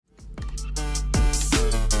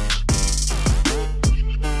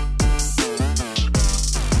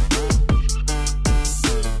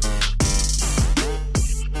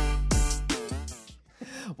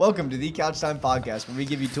Welcome to the Couch Time Podcast, where we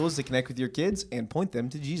give you tools to connect with your kids and point them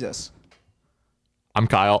to Jesus. I'm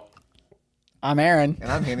Kyle. I'm Aaron.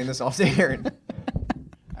 And I'm handing this off to Aaron.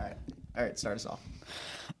 All right, start us off.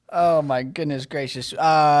 Oh, my goodness gracious.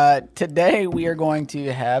 Today we are going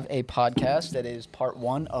to have a podcast that is part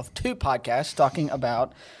one of two podcasts talking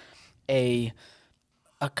about a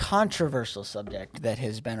controversial subject that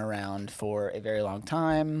has been around for a very long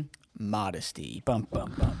time, modesty. Bum,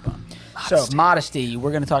 bum, bum, bum. So, modesty,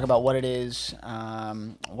 we're going to talk about what it is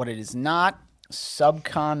not,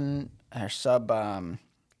 subcategories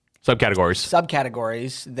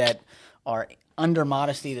that are under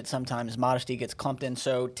modesty that sometimes modesty gets clumped in.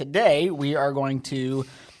 So today we are going to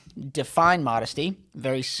define modesty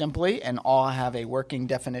very simply and all have a working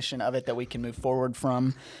definition of it that we can move forward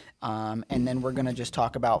from. And then we're going to just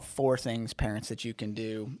talk about four things, parents, that you can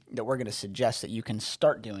do that we're going to suggest that you can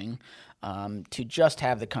start doing to just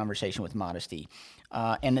have the conversation with modesty.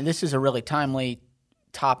 And this is a really timely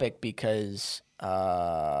topic because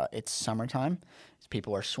it's summertime.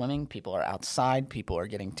 People are swimming. People are outside. People are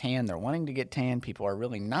getting tan. They're wanting to get tan. People are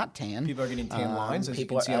really not tan. People are getting tan lines, as you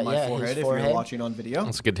can see on my forehead if you're watching on video.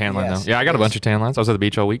 That's a good tan line, though. Yeah, I got a bunch of tan lines. I was at the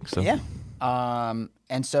beach all week. So. Yeah.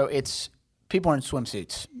 And so people are in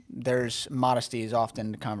swimsuits. There's modesty is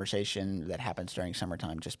often the conversation that happens during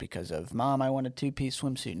summertime just because of, Mom, I want a two-piece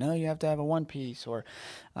swimsuit. No, you have to have a one-piece. Or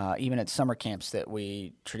even at summer camps that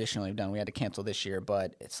we traditionally have done. We had to cancel this year,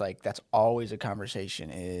 but it's like that's always a conversation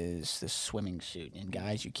is the swimming suit. And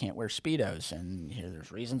guys, you can't wear Speedos. And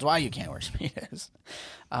there's reasons why you can't wear Speedos.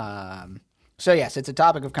 So, yes, it's a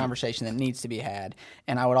topic of conversation that needs to be had.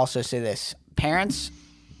 And I would also say this. Parents,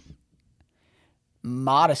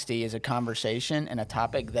 modesty is a conversation and a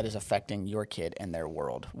topic that is affecting your kid and their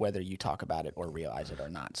world, whether you talk about it or realize it or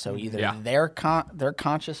not. So either they're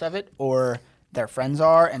conscious of it or their friends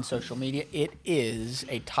are, and social media, it is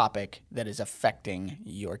a topic that is affecting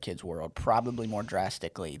your kid's world probably more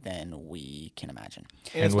drastically than we can imagine.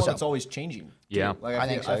 And it's one that's always changing. Yeah. Like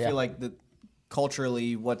I feel like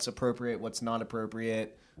culturally what's appropriate, what's not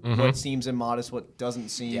appropriate, what seems immodest, what doesn't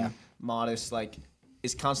seem modest,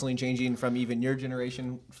 is constantly changing from even your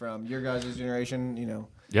generation, from your guys' generation,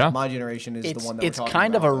 My generation is the one that we're talking about. It's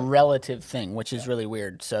kind of a relative thing, which is really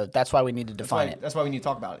weird. So that's why we need to define it. That's why we need to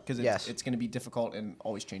talk about it, because it's going to be difficult and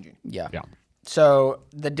always changing. Yeah. So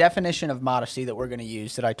the definition of modesty that we're going to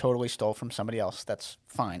use that I totally stole from somebody else, that's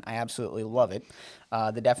fine. I absolutely love it.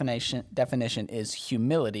 The definition is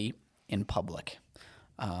humility in public.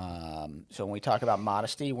 So when we talk about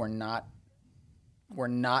modesty, we're not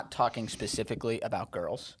talking specifically about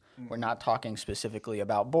girls. We're not talking specifically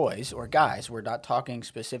about boys or guys. We're not talking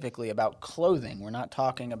specifically about clothing. We're not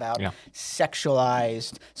talking about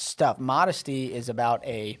sexualized stuff. Modesty is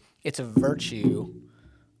it's a virtue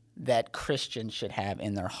that Christians should have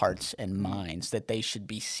in their hearts and minds that they should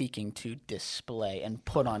be seeking to display and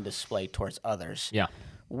put on display towards others. Yeah.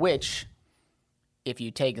 Which, if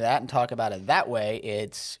you take that and talk about it that way,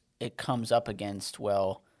 it comes up against,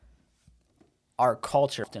 our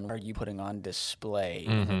culture, and are you putting on display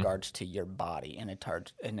in regards to your body and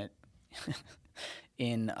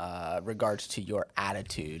in regards to your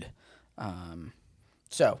attitude?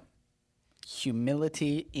 So,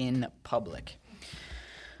 humility in public.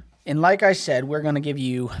 And like I said, we're going to give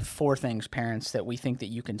you four things, parents, that we think that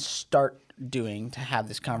you can start doing to have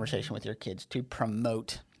this conversation with your kids to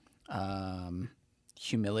promote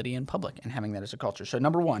humility in public and having that as a culture. So,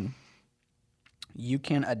 number one, you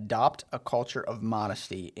can adopt a culture of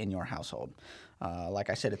modesty in your household. Like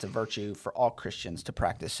I said, it's a virtue for all Christians to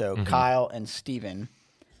practice. So, Kyle and Steven,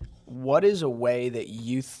 what is a way that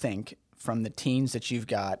you think from the teens that you've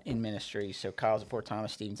got in ministry? So, Kyle's at Fort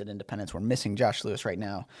Thomas, Steven's at Independence. We're missing Josh Lewis right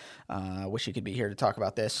now. Wish he could be here to talk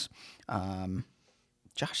about this.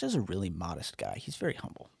 Josh is a really modest guy. He's very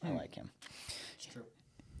humble. I like him.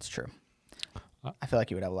 It's true. I feel like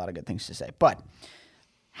he would have a lot of good things to say. But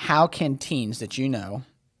how can teens that you know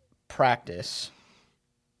practice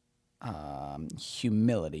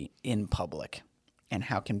humility in public? And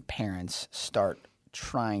how can parents start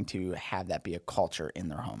trying to have that be a culture in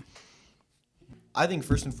their home? I think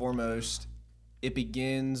first and foremost, it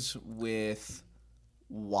begins with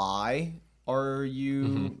why are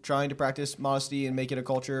you trying to practice modesty and make it a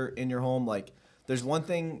culture in your home? There's one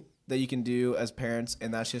thing that you can do as parents,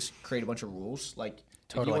 and that's just create a bunch of rules.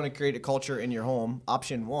 If you want to create a culture in your home,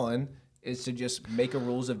 option one is to just make a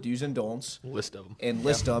rules of do's and don'ts. List them. And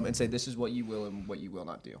list them and say this is what you will and what you will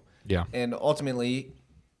not do. Yeah. And ultimately,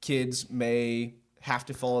 kids may have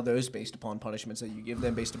to follow those based upon punishments that you give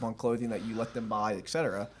them, based upon clothing that you let them buy,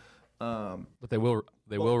 etc. But they will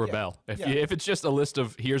rebel if it's just a list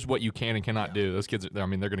of here's what you can and cannot do. Those kids, I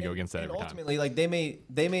mean, they're going to go against that every time. Ultimately, like they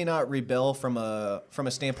may not rebel from a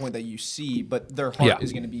standpoint that you see, but their heart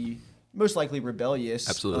is going to be most likely rebellious.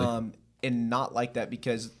 Absolutely. And not like that,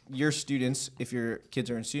 because your students, if your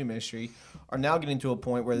kids are in student ministry, are now getting to a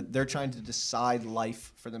point where they're trying to decide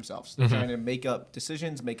life for themselves. They're trying to make up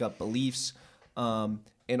decisions, make up beliefs, and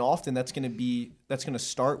often that's going to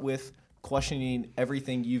start with questioning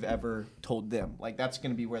everything you've ever told them. Like that's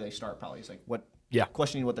going to be where they start probably. It's like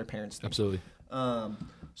questioning what their parents think. Absolutely.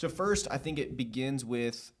 So first, I think it begins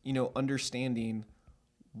with understanding,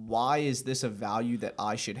 why is this a value that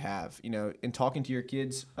I should have? And talking to your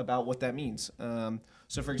kids about what that means.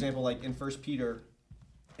 So for example, like in 1 Peter,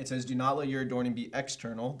 it says, "Do not let your adorning be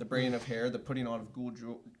external, the braiding of hair, the putting on of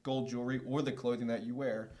gold jewelry, or the clothing that you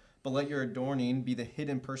wear. But let your adorning be the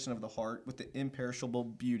hidden person of the heart, with the imperishable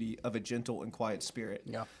beauty of a gentle and quiet spirit."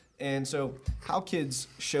 Yeah. And so how kids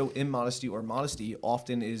show immodesty or modesty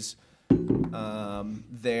often is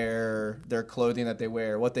their clothing that they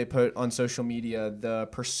wear, what they put on social media, the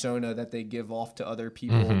persona that they give off to other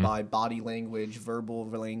people by body language, verbal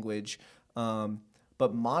language.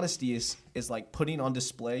 But modesty is like putting on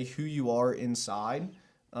display who you are inside,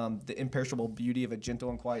 the imperishable beauty of a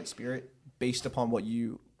gentle and quiet spirit, based upon what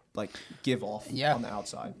you like give off on the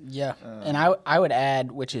outside. Yeah. And I would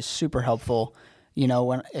add, which is super helpful,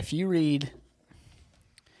 if you read,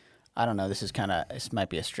 I don't know, this might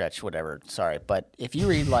be a stretch, whatever, sorry. But if you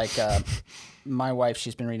read like my wife,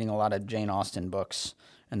 she's been reading a lot of Jane Austen books,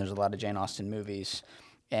 and there's a lot of Jane Austen movies.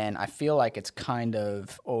 And I feel like it's kind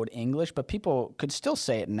of old English, but people could still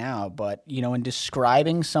say it now. But, in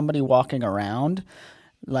describing somebody walking around,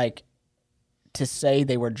 like to say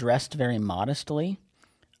they were dressed very modestly,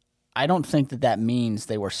 I don't think that means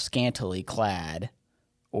they were scantily clad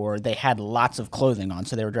or they had lots of clothing on,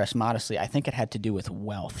 so they were dressed modestly. I think it had to do with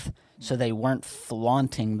wealth. So they weren't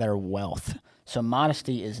flaunting their wealth. So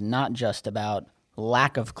modesty is not just about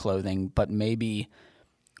lack of clothing, but maybe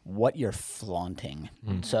what you're flaunting.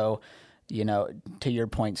 So, to your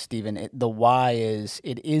point, Stephen, the why is,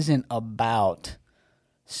 it isn't about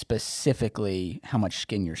specifically how much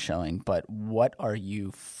skin you're showing, but what are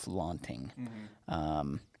you flaunting?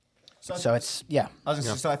 So it's, yeah.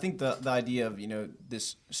 So I think the idea of,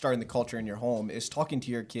 this starting the culture in your home is talking to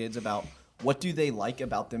your kids about, what do they like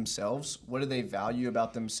about themselves? What do they value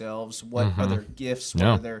about themselves? What are their gifts?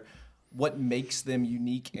 What makes them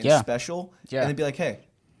unique and special? And then be like, hey,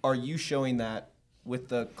 are you showing that with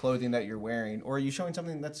the clothing that you're wearing, or are you showing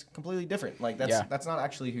something that's completely different? Like that's not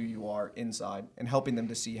actually who you are inside, and helping them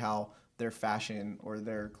to see how their fashion or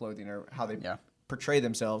their clothing or how they portray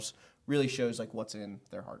themselves really shows like what's in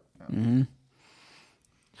their heart.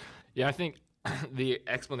 Yeah, I think the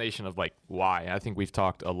explanation of like why, I think we've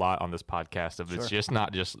talked a lot on this podcast of it's just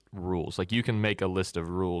not just rules. Like you can make a list of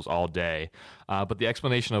rules all day, but the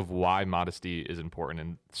explanation of why modesty is important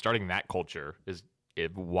and starting that culture is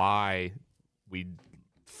why we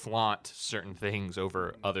flaunt certain things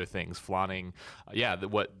over other things. Flaunting,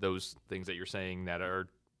 what those things that you're saying that are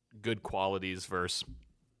good qualities versus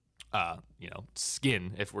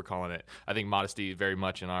skin, if we're calling it. I think modesty very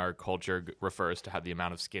much in our culture refers to how the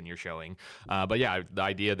amount of skin you're showing. But yeah, the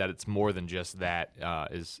idea that it's more than just that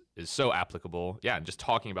is so applicable. Yeah, and just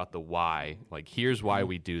talking about the why. Like, here's why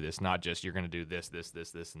we do this, not just you're going to do this,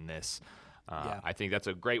 and this. I think that's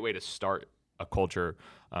a great way to start a culture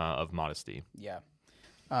of modesty. Yeah.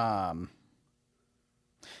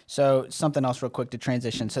 So something else real quick to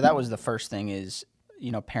transition. So that was the first thing is,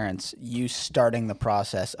 parents, you starting the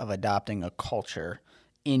process of adopting a culture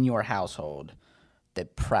in your household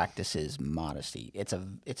that practices modesty. It's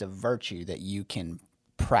a virtue that you can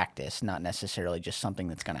practice, not necessarily just something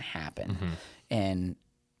that's going to happen. And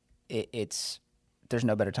there's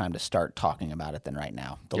no better time to start talking about it than right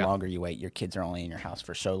now. The longer you wait, your kids are only in your house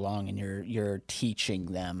for so long, and you're teaching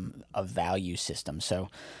them a value system. So,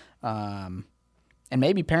 and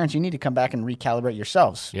maybe parents, you need to come back and recalibrate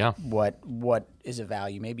yourselves. Yeah. What is a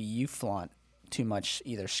value? Maybe you flaunt too much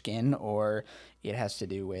either skin, or it has to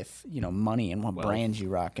do with money and what brands you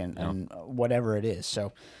rock and whatever it is.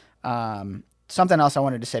 So, something else I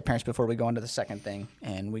wanted to say, parents, before we go into the second thing,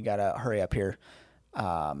 and we gotta hurry up here.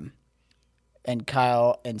 And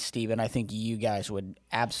Kyle and Steven, I think you guys would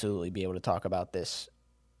absolutely be able to talk about this.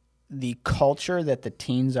 The culture that the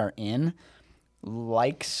teens are in,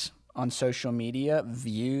 likes on social media,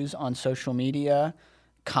 views on social media,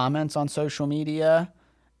 comments on social media,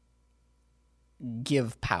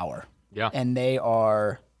 give power. Yeah. And they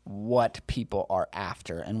are what people are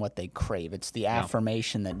after and what they crave. It's the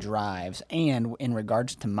affirmation that drives. And in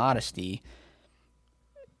regards to modesty,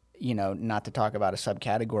 not to talk about a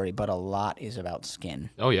subcategory, but a lot is about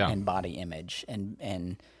skin. Oh, yeah. And body image,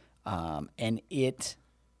 and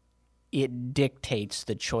it dictates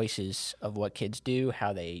the choices of what kids do,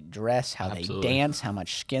 how they dress, how Absolutely. they dance, how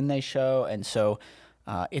much skin they show, and so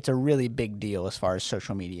it's a really big deal as far as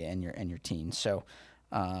social media and your teens. So,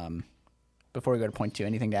 before we go to point 2,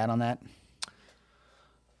 anything to add on that?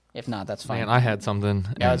 If not, that's fine. Man, I had something.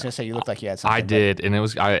 Yeah, I was gonna say you looked like you had something. I did, and it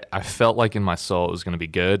was I felt like in my soul it was going to be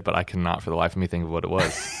good, but I cannot for the life of me think of what it was.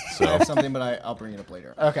 I have So something, but I'll bring it up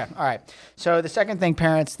later. Okay, all right. So the second thing,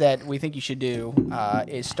 parents, that we think you should do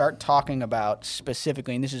is start talking about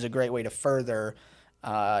specifically, and this is a great way to further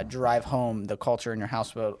drive home the culture in your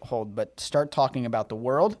household, but start talking about the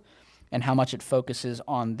world and how much it focuses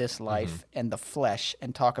on this life and the flesh,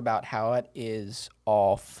 and talk about how it is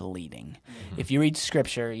all fleeting. If you read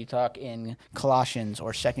Scripture, you talk in Colossians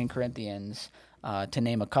or 2 Corinthians, to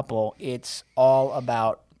name a couple, it's all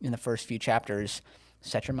about, in the first few chapters,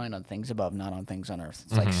 set your mind on things above, not on things on earth.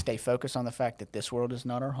 It's like stay focused on the fact that this world is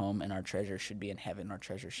not our home and our treasure should be in heaven. Our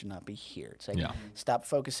treasure should not be here. It's like stop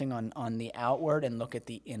focusing on the outward and look at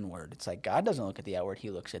the inward. It's like God doesn't look at the outward, he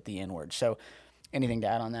looks at the inward. So anything to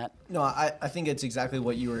add on that? No, I think it's exactly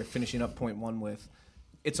what you were finishing up point 1 with.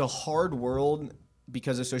 It's a hard world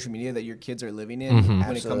because of social media that your kids are living in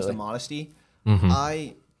when it comes to modesty.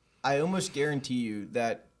 I almost guarantee you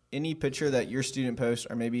that any picture that your student posts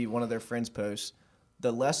or maybe one of their friends posts,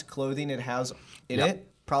 the less clothing it has in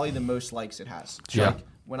it, probably the most likes it has. Yeah.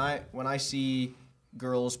 Like when I see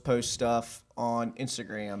girls post stuff on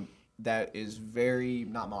Instagram that is very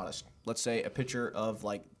not modest, let's say a picture of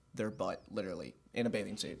like their butt, literally, in a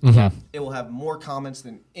bathing suit. It will have more comments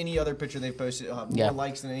than any other picture they've posted. It'll have more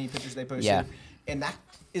likes than any pictures they posted. And that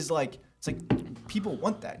is like, it's like people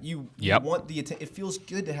want that. You want the attention. It feels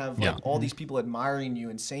good to have like all these people admiring you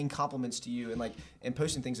and saying compliments to you and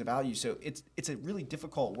posting things about you. So it's a really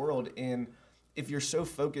difficult world. And if you're so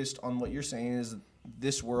focused on what you're saying is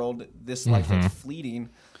this world, this life that's fleeting,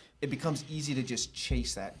 it becomes easy to just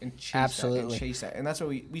chase that and chase that and chase that. And that's what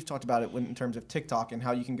we've talked about it in terms of TikTok and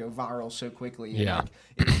how you can go viral so quickly. And like,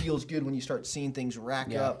 it feels good when you start seeing things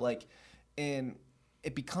rack up. And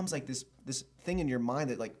it becomes like this thing in your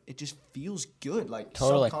mind that like it just feels good, like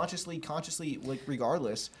subconsciously, consciously, like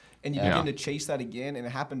regardless. And you begin to chase that again, and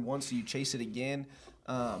it happened once, so you chase it again.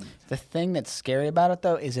 The thing that's scary about it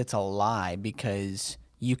though is it's a lie, because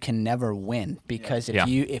you can never win. Because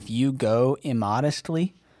if you go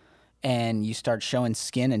immodestly and you start showing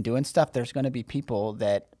skin and doing stuff, there's going to be people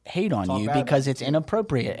that hate on you because it's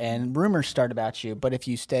inappropriate and rumors start about you. But if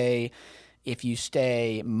you stay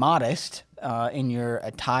modest in your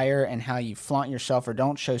attire and how you flaunt yourself or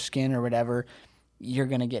don't show skin or whatever, you're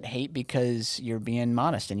going to get hate because you're being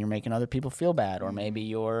modest and you're making other people feel bad, or maybe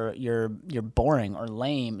you're boring or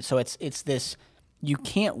lame. So it's this, you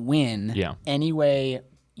can't win any way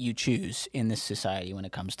you choose in this society when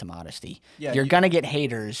it comes to modesty. You're going to get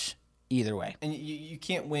haters either way. And you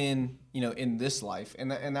can't win, in this life.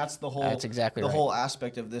 And that's the whole the whole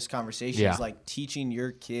aspect of this conversation is like teaching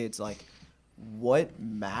your kids like what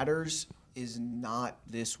matters is not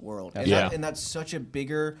this world. And, and that's such a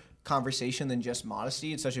bigger conversation than just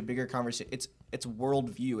modesty. It's such a bigger conversation. It's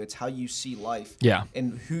worldview. It's how you see life.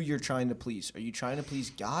 And who you're trying to please. Are you trying to please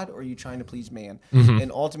God, or are you trying to please man?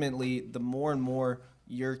 And ultimately, the more and more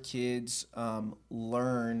your kids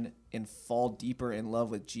learn and fall deeper in love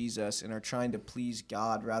with Jesus and are trying to please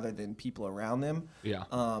God rather than people around them,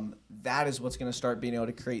 that is what's going to start being able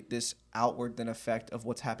to create this outward then effect of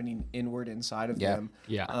what's happening inward inside of them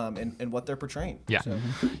and what they're portraying.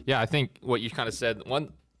 I think what you kind of said,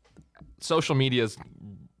 social media is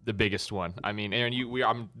the biggest one. I mean, Aaron,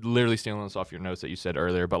 I'm literally stealing this off your notes that you said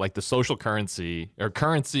earlier, but like the social currency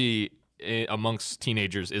amongst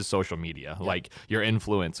teenagers is social media. Like your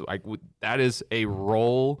influence, like that is a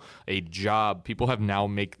role, a job. People have now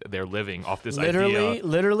make their living off this idea.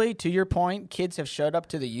 Literally, to your point, kids have showed up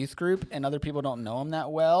to the youth group and other people don't know them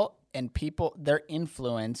that well, and their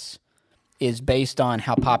influence is based on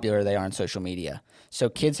how popular they are on social media. So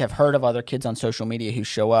kids have heard of other kids on social media who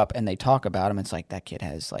show up and they talk about them. It's like, that kid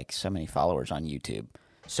has like so many followers on YouTube.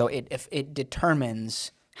 So it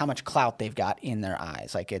determines how much clout they've got in their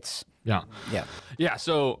eyes. Like it's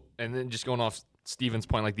So, and then just going off Steven's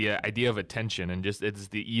point, like the idea of attention, and just it's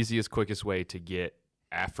the easiest, quickest way to get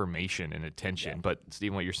affirmation and attention. But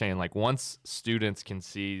Steven, what you're saying, like once students can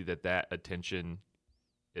see that attention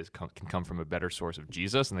can come from a better source of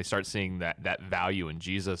Jesus, and they start seeing that value in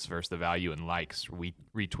Jesus versus the value in likes,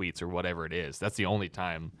 retweets, or whatever it is. That's the only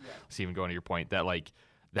time, Steven, going to your point, that like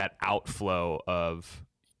that outflow of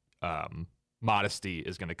modesty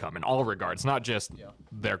is going to come in all regards, not just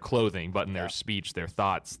their clothing, but in their speech, their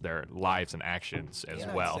thoughts, their lives and actions as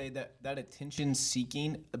well. I'd say that attention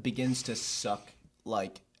seeking begins to suck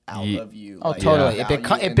like out of you. Oh, like, totally.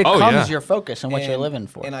 It becomes your focus and what you're living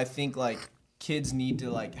for. And I think like kids need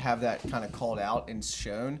to like have that kind of called out and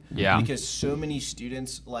shown. Yeah. Because so many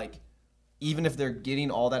students, like, even if they're getting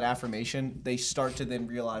all that affirmation, they start to then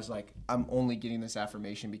realize, like, I'm only getting this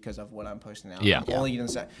affirmation because of what I'm posting out. Yeah. I'm only getting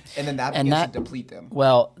this, and then that begins to deplete them.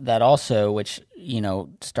 Well, that also, which,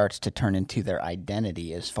 starts to turn into their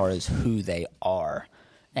identity as far as who they are.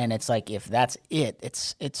 And it's like, if that's it,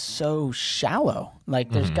 it's so shallow. Like,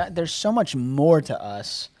 there's so much more to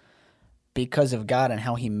us because of God and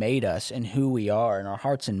how he made us and who we are and our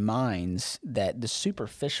hearts and minds, that the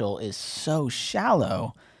superficial is so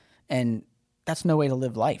shallow. And that's no way to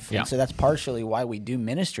live life. Yeah. And so that's partially why we do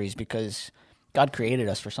ministries, because God created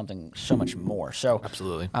us for something so much more. So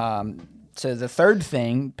Absolutely. So the third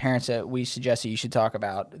thing, parents, that we suggest that you should talk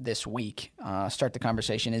about this week, start the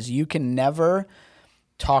conversation, is you can never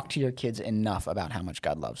talk to your kids enough about how much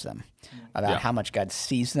God loves them, about how much God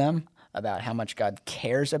sees them, about how much God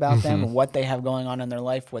cares about them, what they have going on in their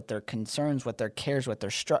life, what their concerns, what their cares, what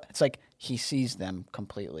their it's like he sees them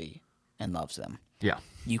completely and loves them. Yeah.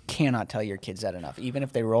 You cannot tell your kids that enough. Even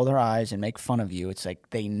if they roll their eyes and make fun of you, it's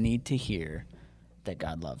like they need to hear that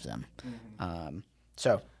God loves them.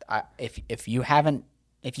 So if you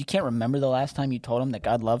can't remember the last time you told them that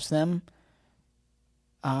God loves them,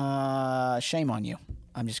 shame on you.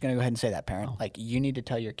 I'm just going to go ahead and say that, parent. Like, you need to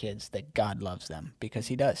tell your kids that God loves them, because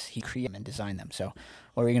he does. He created them and designed them. So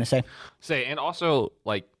what were you going to say? And also,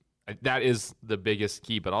 like, that is the biggest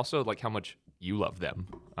key, but also, like, how much you love them.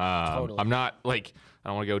 Totally. I'm not, like, I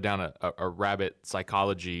don't want to go down a rabbit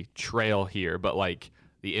psychology trail here, but, like,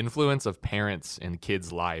 the influence of parents in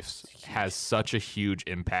kids' lives has such a huge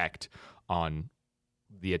impact on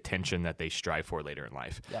the attention that they strive for later in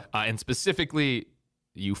life. Yeah. And specifically,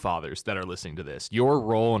 you fathers that are listening to this, your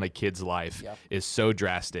role in a kid's life is so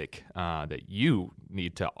drastic that you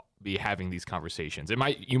need to be having these conversations.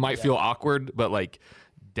 You might feel awkward, but, like,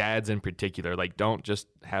 dads in particular, like, don't just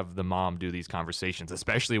have the mom do these conversations,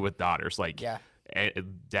 especially with daughters. Like,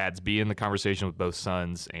 dads, be in the conversation with both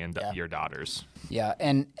sons and your daughters. Yeah,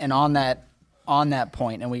 and on that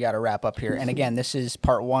point, and we got to wrap up here. And again, this is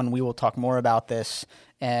part one. We will talk more about this.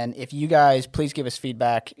 And if you guys, please give us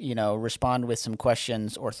feedback, respond with some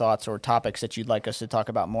questions or thoughts or topics that you'd like us to talk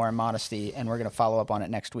about more in Modesty, and we're going to follow up on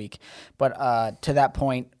it next week. But to that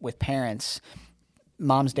point with parents,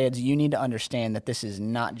 moms, dads, you need to understand that this is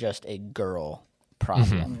not just a girl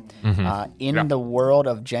problem. In the world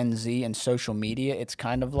of Gen Z and social media, it's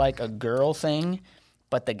kind of like a girl thing,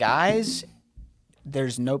 but the guys,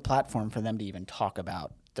 there's no platform for them to even talk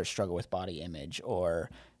about their struggle with body image,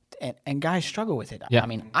 and guys struggle with it. I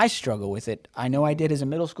mean, I struggle with it. I know I did as a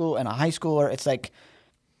middle school and a high schooler. It's like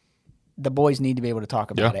the boys need to be able to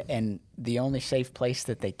talk about it, and the only safe place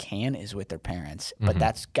that they can is with their parents. But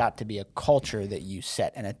that's got to be a culture that you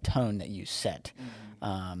set and a tone that you set.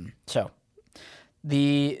 So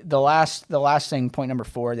the last thing, point number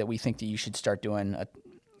 4, that we think that you should start doing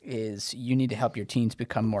is you need to help your teens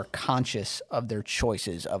become more conscious of their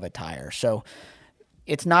choices of attire. So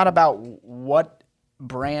it's not about what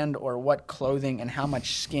brand or what clothing and how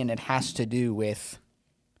much skin. It has to do with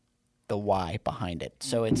the why behind it.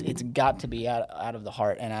 So it's got to be out of the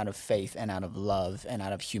heart and out of faith and out of love and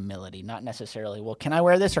out of humility, not necessarily, well, can I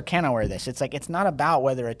wear this or can I wear this? It's like, it's not about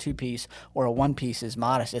whether a 2-piece or a 1-piece is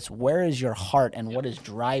modest. It's where is your heart and what is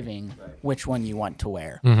driving which one you want to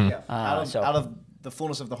wear. Out of the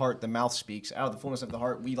fullness of the heart, the mouth speaks. Out of the fullness of the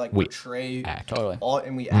heart, we portray all,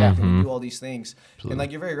 and we act and we do all these things. Absolutely. And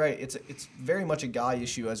like, you're very right. It's very much a guy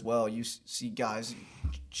issue as well. You see guys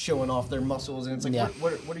showing off their muscles, and it's like,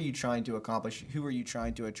 what are you trying to accomplish? Who are you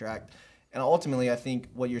trying to attract? And ultimately, I think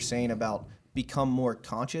what you're saying about become more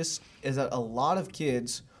conscious is that a lot of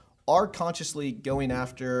kids are consciously going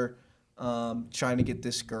after trying to get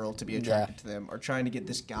this girl to be attracted to them, or trying to get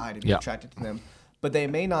this guy to be attracted to them, but they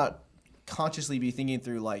may not consciously be thinking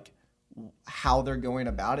through like how they're going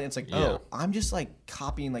about it. It's like, I'm just like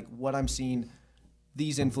copying like what I'm seeing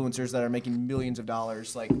these influencers that are making millions of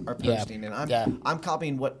dollars like are posting, and I'm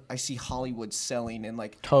copying what I see Hollywood selling, and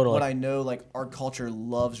like what I know like our culture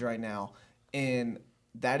loves right now. And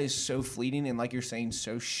that is so fleeting, and like you're saying,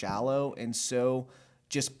 so shallow, and so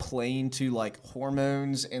just playing to like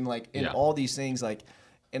hormones and like and all these things, like,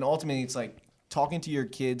 and ultimately it's like talking to your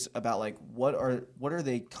kids about like what are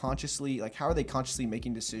they consciously, like how are they consciously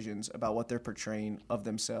making decisions about what they're portraying of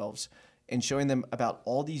themselves, and showing them about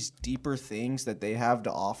all these deeper things that they have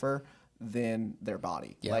to offer than their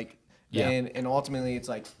body. Like, Yeah. And ultimately, it's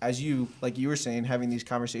like, as you, like you were saying, having these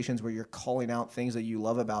conversations where you're calling out things that you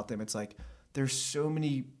love about them, it's like, there's so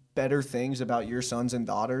many better things about your sons and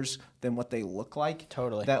daughters than what they look like.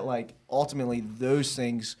 Totally. That, like, ultimately, those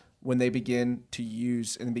things, when they begin to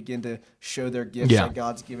use and begin to show their gifts that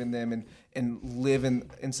God's given them and live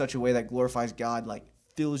in such a way that glorifies God, like,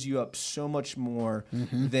 fills you up so much more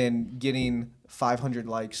than getting 500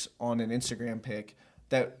 likes on an Instagram pic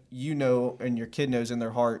that you know and your kid knows in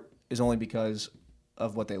their heart is only because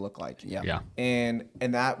of what they look like. Yeah. And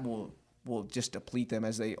that will just deplete them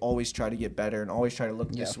as they always try to get better and always try to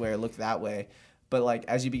look this way or look that way. But, like,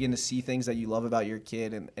 as you begin to see things that you love about your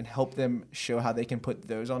kid and help them show how they can put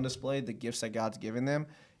those on display, the gifts that God's given them,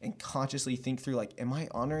 and consciously think through, like, am I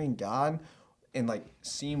honoring God and, like,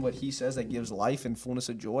 seeing what he says that gives life and fullness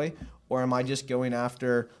of joy? Or am I just going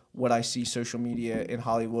after what I see social media in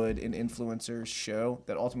Hollywood and influencers show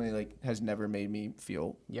that ultimately, like, has never made me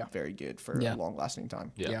feel very good for a long-lasting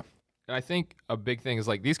time? Yeah. And I think a big thing is,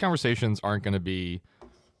 like, these conversations aren't going to be,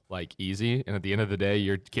 like, easy. And at the end of the day,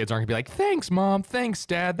 your kids aren't going to be like, thanks, Mom. Thanks,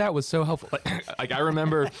 Dad. That was so helpful. Like, I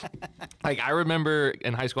remember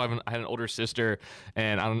in high school, I had an older sister,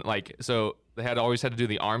 and so they always had to do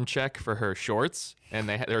the arm check for her shorts, and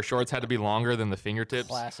their shorts had to be longer than the fingertips.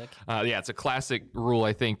 Classic. Yeah, it's a classic rule,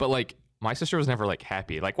 I think. But, like, my sister was never, like,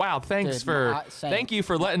 happy. Like, wow, thank you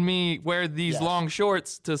for letting me wear these long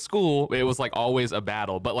shorts to school. It was, like, always a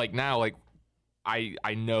battle. But, like, now, like,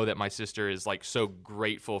 I know that my sister is, like, so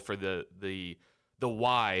grateful for the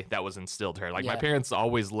why that was instilled to her. Like, my parents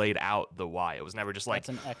always laid out the why. It was never just like,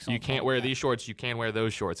 you can't wear these shorts, you can wear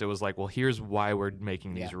those shorts. It was like, well, here's why we're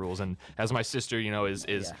making these rules. And as my sister, you know, is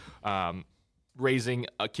raising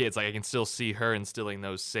kids, like, I can still see her instilling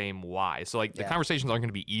those same why. So, like, the conversations aren't going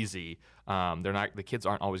to be easy. The kids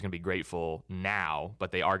aren't always going to be grateful now,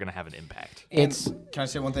 but they are going to have an impact. Can I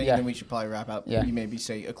say one thing, and then we should probably wrap up? Yeah. You maybe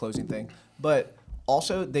say a closing thing, but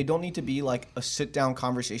also they don't need to be like a sit-down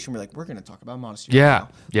conversation where, like, we're going to talk about modesty. Yeah.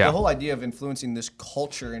 The whole idea of influencing this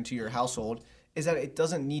culture into your household is that it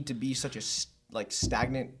doesn't need to be such a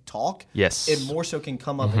stagnant talk. Yes. It more so can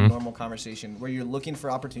come up in normal conversation where you're looking for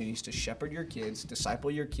opportunities to shepherd your kids, disciple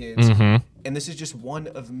your kids. And this is just one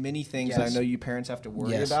of many things that I know you parents have to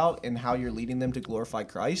worry about and how you're leading them to glorify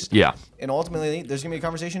Christ. Yeah. And ultimately, there's going to be a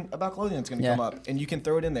conversation about clothing that's going to come up. And you can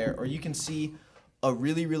throw it in there, or you can see a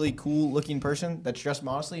really, really cool looking person that's dressed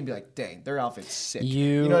modestly and be like, dang, their outfit's sick.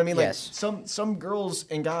 You know what I mean? Like, some girls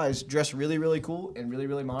and guys dress really, really cool and really,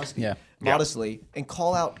 really modestly and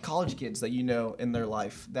call out college kids that you know in their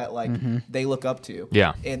life that, like, they look up to.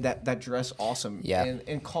 Yeah. And that dress awesome. Yeah.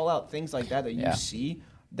 And call out things like that you see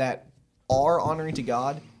that are honoring to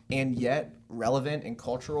God and yet relevant and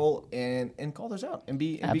cultural, and call those out and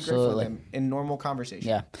be grateful for them in normal conversation.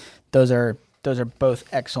 Yeah. Those are both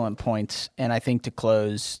excellent points. And I think to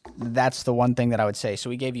close, that's the one thing that I would say. So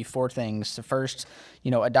we gave you 4 things. The first,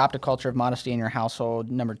 adopt a culture of modesty in your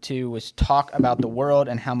household. Number 2 was talk about the world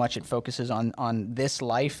and how much it focuses on this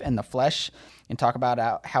life and the flesh, and talk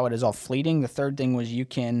about how it is all fleeting. The third thing was you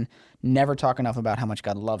can never talk enough about how much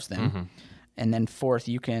God loves them. And then 4th,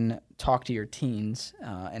 you can talk to your teens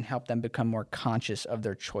and help them become more conscious of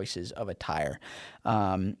their choices of attire.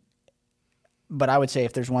 But I would say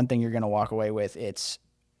if there's one thing you're going to walk away with, it's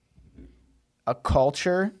a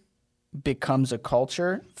culture becomes a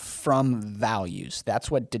culture from values. That's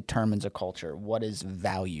what determines a culture, what is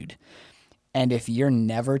valued. And if you're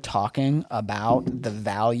never talking about the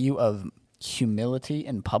value of humility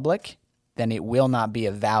in public, then it will not be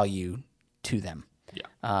a value to them.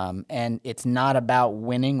 And it's not about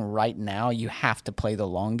winning right now. You have to play the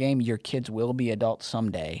long game. Your kids will be adults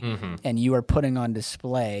someday, and you are putting on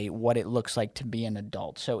display what it looks like to be an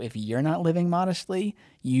adult. So if you're not living modestly,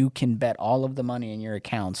 you can bet all of the money in your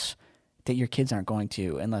accounts that your kids aren't going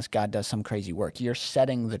to, unless God does some crazy work. You're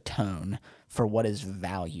setting the tone for what is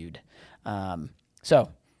valued.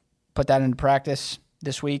 So put that into practice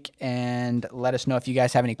this week, and let us know if you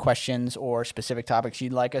guys have any questions or specific topics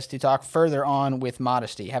you'd like us to talk further on with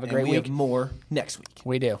modesty. Have a great week. We have more next week.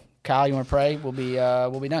 We do. Kyle, you want to pray? We'll be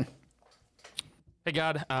done. Hey,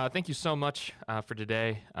 God, thank you so much for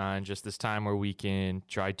today and just this time where we can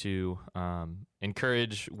try to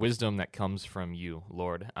encourage wisdom that comes from you,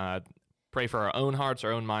 Lord. Pray for our own hearts,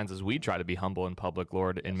 our own minds as we try to be humble in public,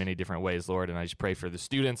 Lord, in many different ways, Lord. And I just pray for the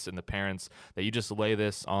students and the parents that you just lay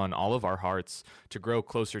this on all of our hearts to grow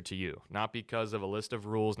closer to you, not because of a list of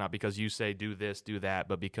rules, not because you say do this, do that,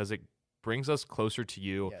 but because it brings us closer to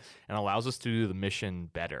you and allows us to do the mission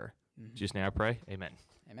better. In Jesus' name I pray. Amen.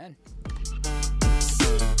 Amen.